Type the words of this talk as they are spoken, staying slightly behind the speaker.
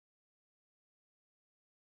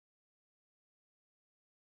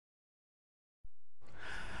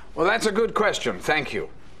Well, that's a good question. Thank you.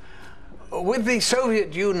 With the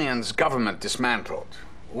Soviet Union's government dismantled,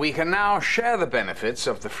 we can now share the benefits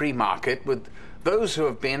of the free market with those who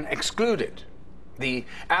have been excluded. The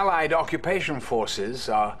Allied occupation forces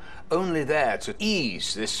are only there to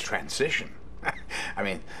ease this transition. I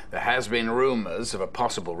mean, there has been rumors of a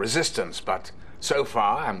possible resistance, but so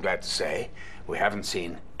far, I'm glad to say, we haven't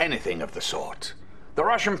seen anything of the sort. The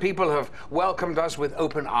Russian people have welcomed us with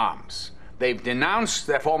open arms. They've denounced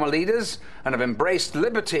their former leaders and have embraced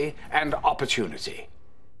liberty and opportunity.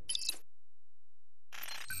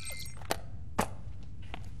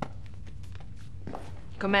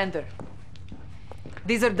 Commander,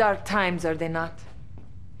 these are dark times, are they not?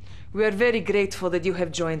 We are very grateful that you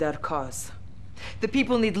have joined our cause. The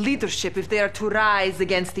people need leadership if they are to rise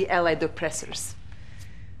against the Allied oppressors.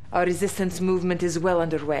 Our resistance movement is well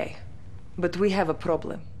underway, but we have a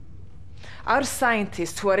problem. Our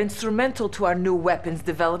scientists, who are instrumental to our new weapons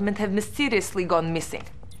development, have mysteriously gone missing.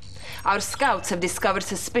 Our scouts have discovered a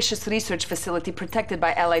suspicious research facility protected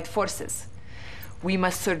by Allied forces. We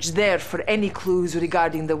must search there for any clues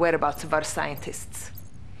regarding the whereabouts of our scientists.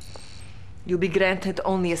 You'll be granted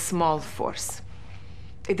only a small force.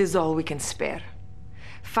 It is all we can spare.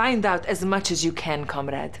 Find out as much as you can,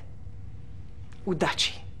 comrade.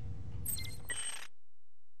 Udachi.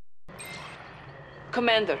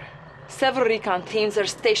 Commander, several recon teams are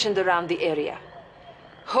stationed around the area.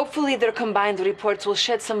 Hopefully their combined reports will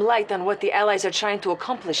shed some light on what the Allies are trying to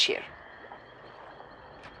accomplish here.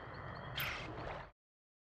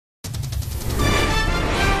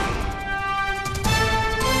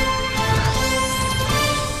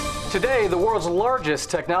 Today, the world's largest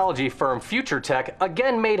technology firm, FutureTech,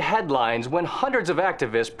 again made headlines when hundreds of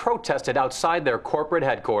activists protested outside their corporate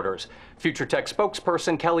headquarters. FutureTech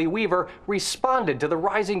spokesperson Kelly Weaver responded to the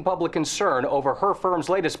rising public concern over her firm's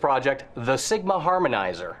latest project, the Sigma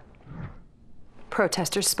Harmonizer.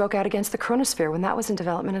 Protesters spoke out against the chronosphere when that was in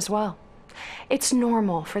development as well. It's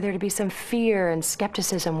normal for there to be some fear and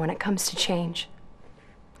skepticism when it comes to change.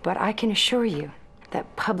 But I can assure you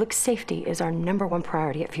that public safety is our #1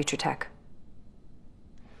 priority at FutureTech.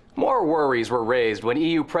 More worries were raised when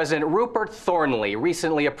EU President Rupert Thornley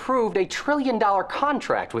recently approved a $1 trillion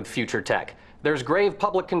contract with FutureTech. There's grave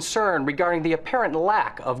public concern regarding the apparent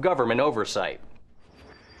lack of government oversight.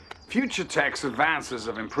 FutureTech's advances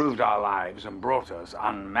have improved our lives and brought us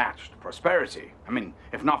unmatched prosperity. I mean,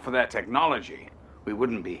 if not for their technology, we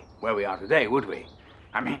wouldn't be where we are today, would we?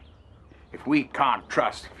 I mean, if we can't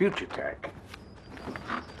trust FutureTech,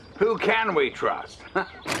 who can we trust?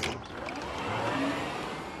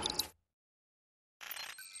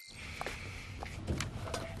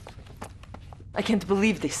 I can't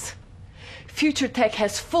believe this. FutureTech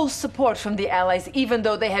has full support from the Allies, even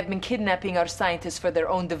though they have been kidnapping our scientists for their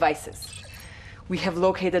own devices. We have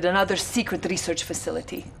located another secret research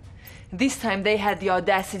facility. This time they had the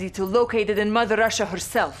audacity to locate it in Mother Russia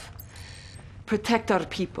herself. Protect our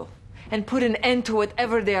people and put an end to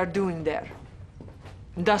whatever they are doing there.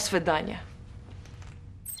 До свидания.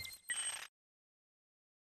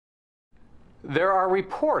 There are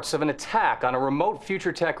reports of an attack on a remote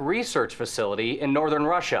FutureTech research facility in northern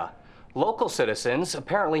Russia. Local citizens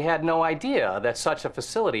apparently had no idea that such a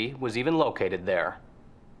facility was even located there.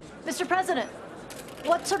 Mr. President,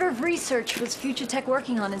 what sort of research was FutureTech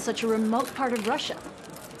working on in such a remote part of Russia?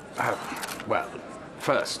 Well,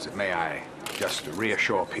 first, may I just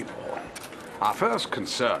reassure people. Our first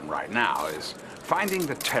concern right now is finding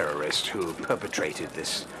the terrorist who perpetrated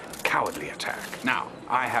this cowardly attack. Now,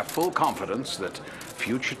 I have full confidence that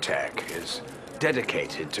FutureTech is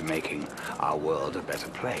dedicated to making our world a better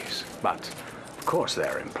place. But, of course,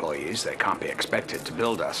 they're employees. They can't be expected to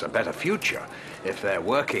build us a better future if they're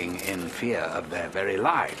working in fear of their very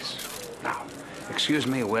lives. Now, excuse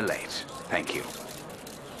me, we're late. Thank you.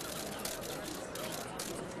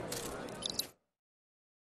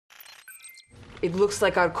 It looks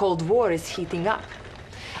like our Cold War is heating up.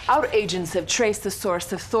 Our agents have traced the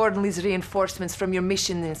source of Thornley's reinforcements from your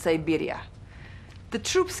mission in Siberia. The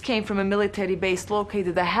troops came from a military base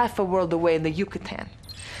located a half a world away in the Yucatan.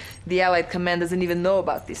 The Allied command doesn't even know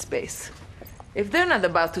about this base. If they're not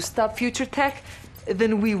about to stop FutureTech,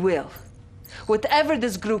 then we will. Whatever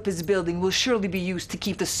this group is building will surely be used to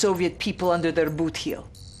keep the Soviet people under their boot heel.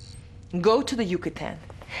 Go to the Yucatan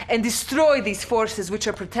and destroy these forces which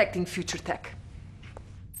are protecting FutureTech.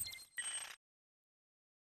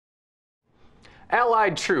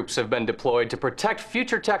 Allied troops have been deployed to protect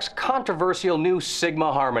FutureTech's controversial new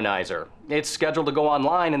Sigma Harmonizer. It's scheduled to go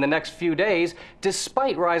online in the next few days,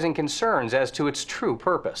 despite rising concerns as to its true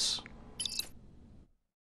purpose.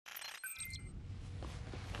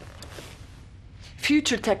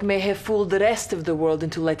 Future Tech may have fooled the rest of the world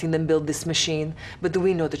into letting them build this machine, but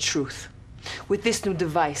we know the truth. With this new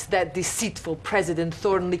device, that deceitful President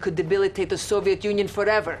Thornley could debilitate the Soviet Union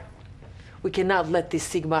forever. We cannot let this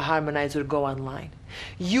Sigma harmonizer go online.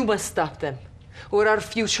 You must stop them, or our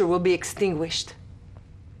future will be extinguished.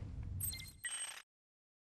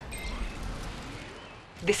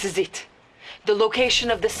 This is it. The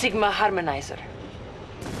location of the Sigma harmonizer.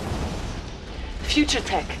 Future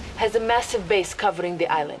Tech has a massive base covering the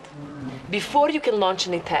island. Before you can launch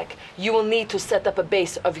an attack, you will need to set up a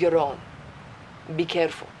base of your own. Be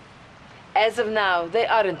careful. As of now, they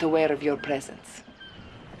aren't aware of your presence.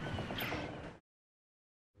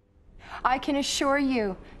 I can assure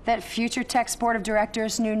you that Future Tech's board of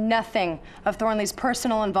directors knew nothing of Thornley's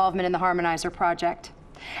personal involvement in the Harmonizer project.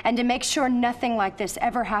 And to make sure nothing like this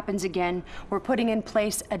ever happens again, we're putting in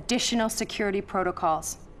place additional security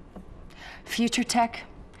protocols. Future Tech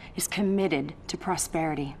is committed to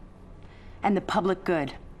prosperity and the public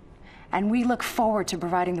good, and we look forward to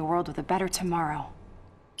providing the world with a better tomorrow.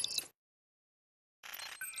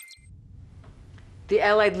 The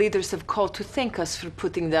Allied leaders have called to thank us for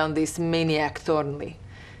putting down this maniac Thornley.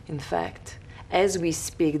 In fact, as we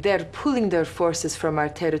speak, they're pulling their forces from our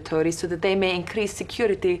territory so that they may increase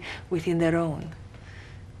security within their own.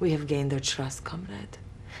 We have gained their trust, comrade.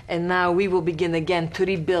 And now we will begin again to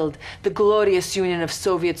rebuild the glorious Union of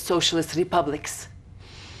Soviet Socialist Republics.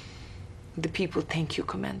 The people thank you,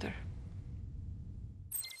 Commander.